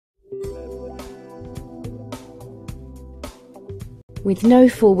With no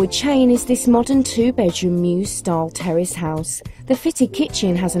forward chain is this modern 2-bedroom Mews style terrace house. The fitted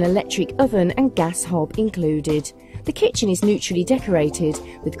kitchen has an electric oven and gas hob included. The kitchen is neutrally decorated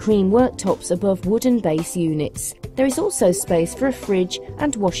with cream worktops above wooden base units. There is also space for a fridge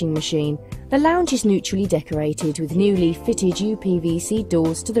and washing machine. The lounge is neutrally decorated with newly fitted UPVC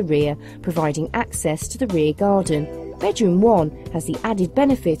doors to the rear, providing access to the rear garden. Bedroom 1 has the added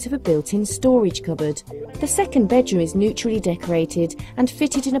benefit of a built-in storage cupboard. The second bedroom is neutrally decorated and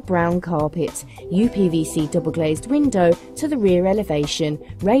fitted in a brown carpet, UPVC double-glazed window to the rear elevation,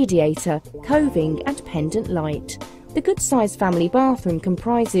 radiator, coving and pendant light. The good-sized family bathroom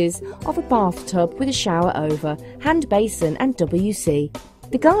comprises of a bathtub with a shower over, hand basin and WC.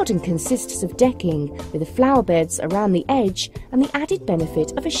 The garden consists of decking with the flower beds around the edge and the added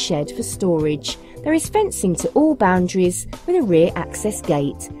benefit of a shed for storage. There is fencing to all boundaries with a rear access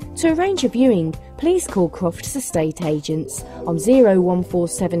gate. To arrange a viewing, please call Crofts Estate Agents on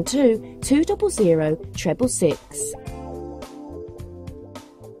 01472 200 666.